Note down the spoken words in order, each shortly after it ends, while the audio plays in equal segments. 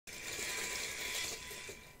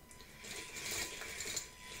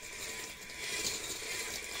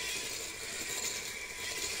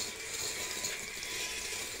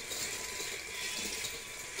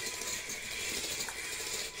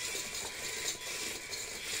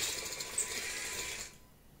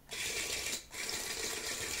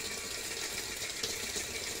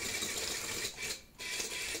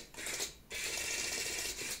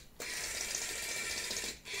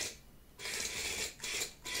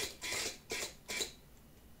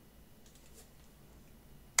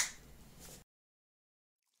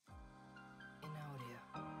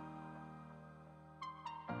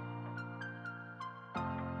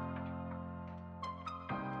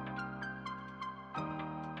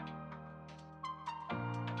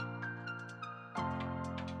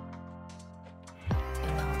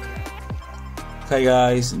Hi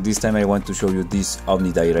guys, this time I want to show you this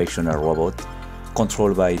omnidirectional robot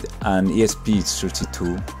controlled by an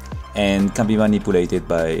ESP32 and can be manipulated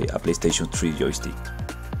by a PlayStation 3 joystick.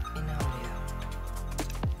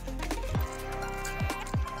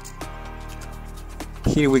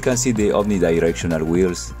 Here we can see the omnidirectional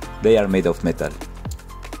wheels. They are made of metal.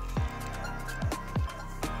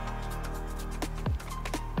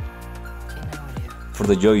 For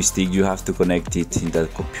the joystick you have to connect it in the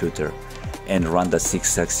computer and run the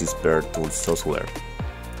 6-axis pair tool software.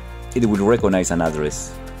 It will recognize an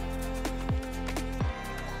address.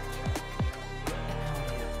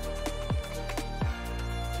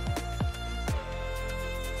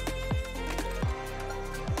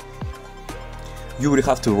 You will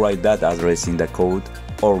have to write that address in the code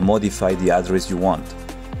or modify the address you want.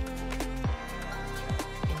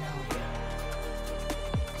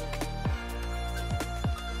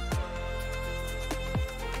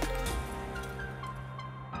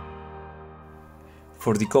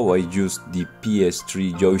 For the code I used the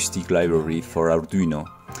PS3 joystick library for Arduino,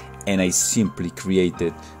 and I simply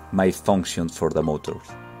created my function for the motors.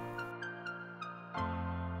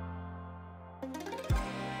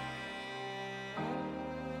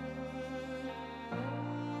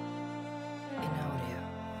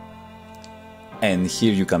 And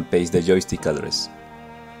here you can paste the joystick address.